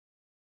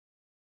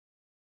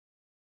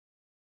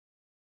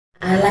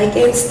I like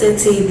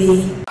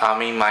Instra-TV.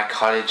 I'm in my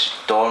college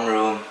dorm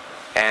room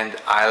and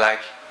I like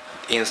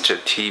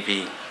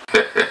Instra-TV.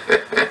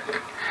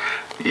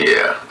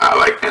 Yeah, I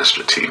like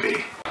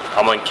Instra-TV.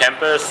 I'm on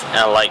campus and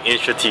I like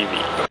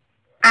Instra-TV.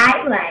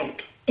 I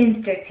like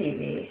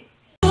Instra-TV.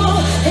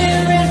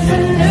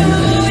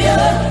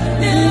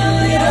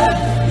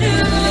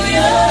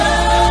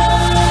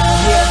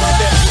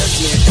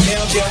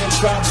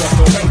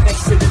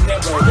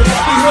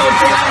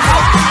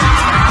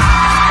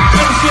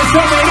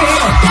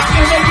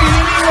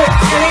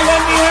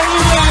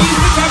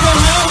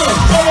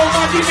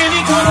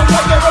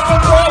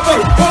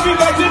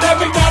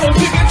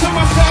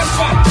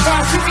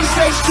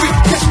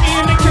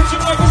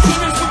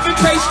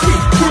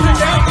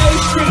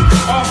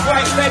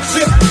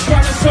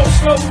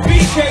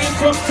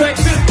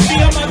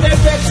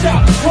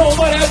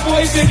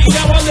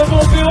 Now I live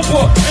on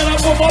Billboard, and I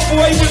put my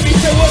boy with me.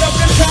 Say what up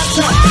in top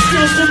top,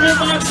 still some in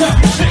my top.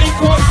 Sitting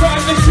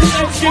courtside, mixing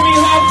nuts, give me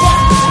high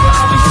five.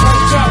 I be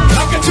fucked up,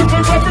 I can trip a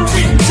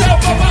referee. Tell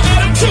by my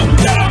attitude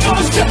that I'm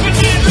always stepping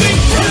in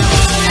league.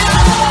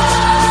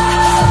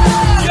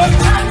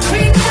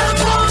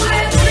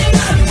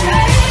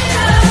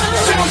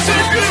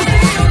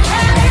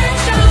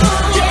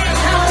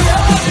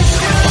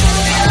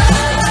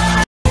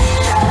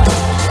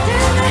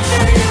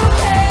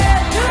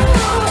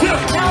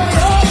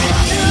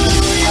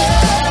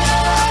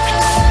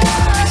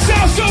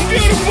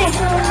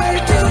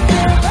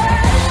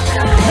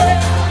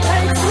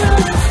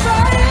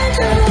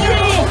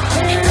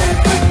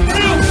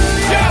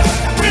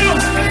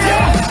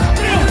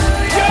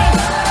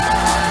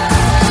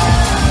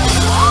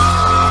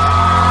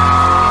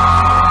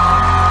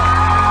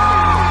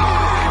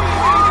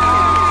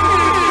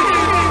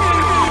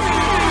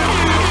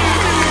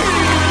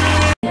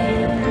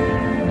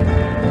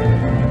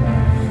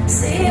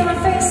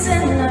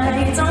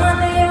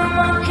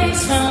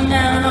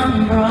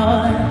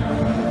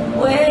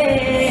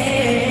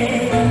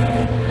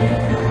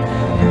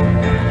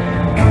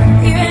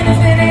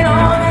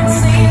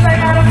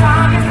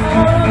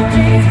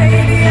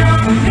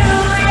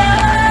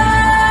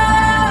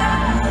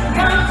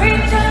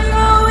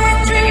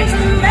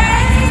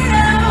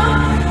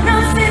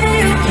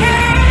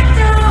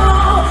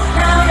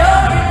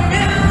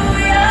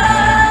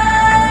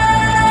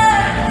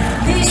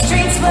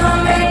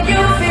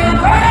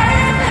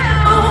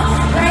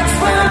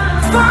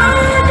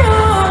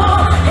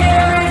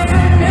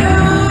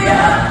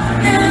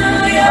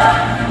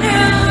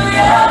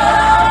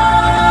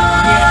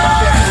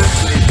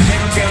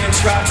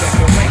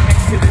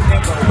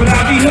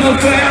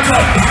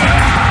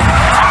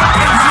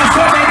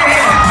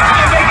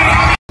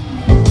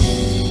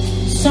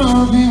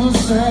 Some people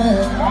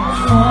say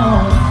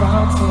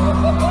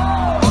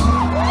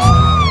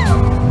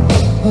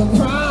the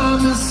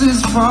promise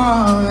is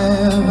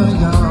forever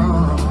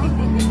young.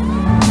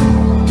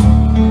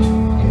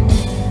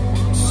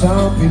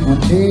 Some people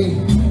need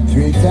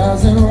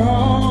 3,000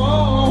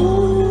 roses,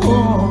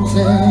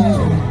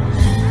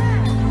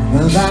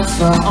 and that's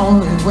the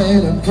only way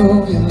to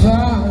prove you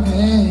love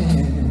me.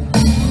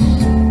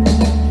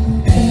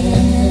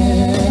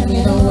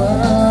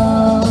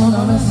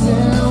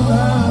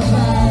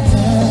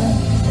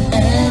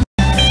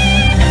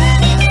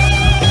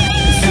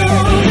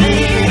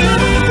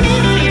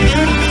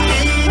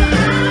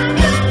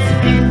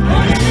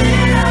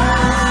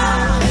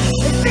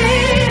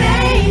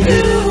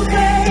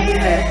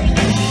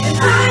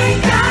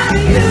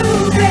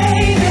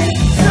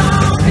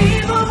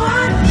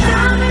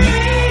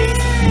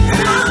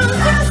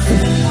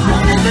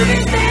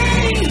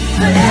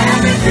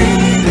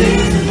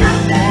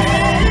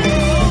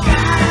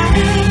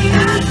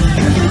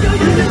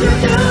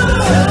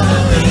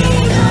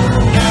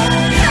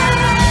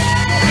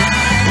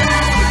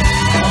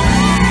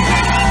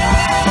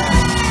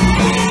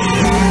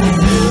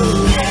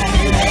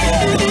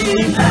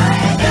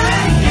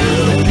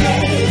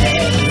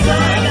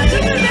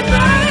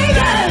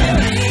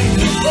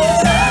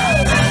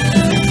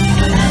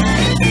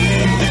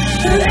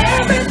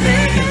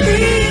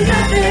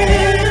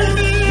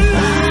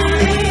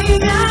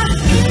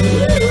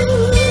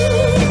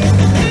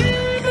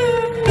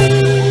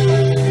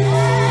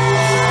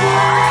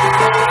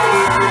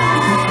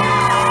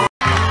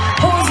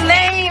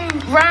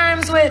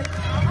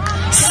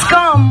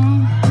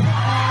 Scum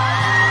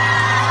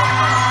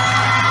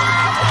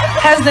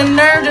has the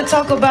nerve to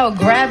talk about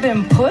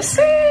grabbing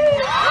pussy?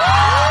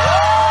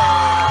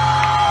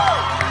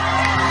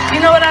 You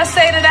know what I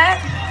say to that?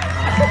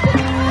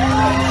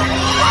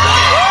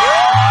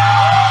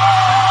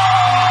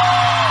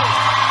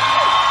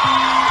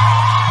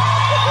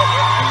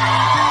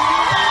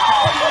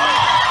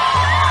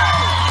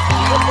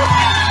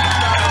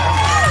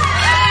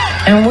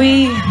 And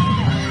we,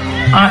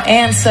 our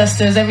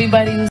ancestors,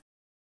 everybody who's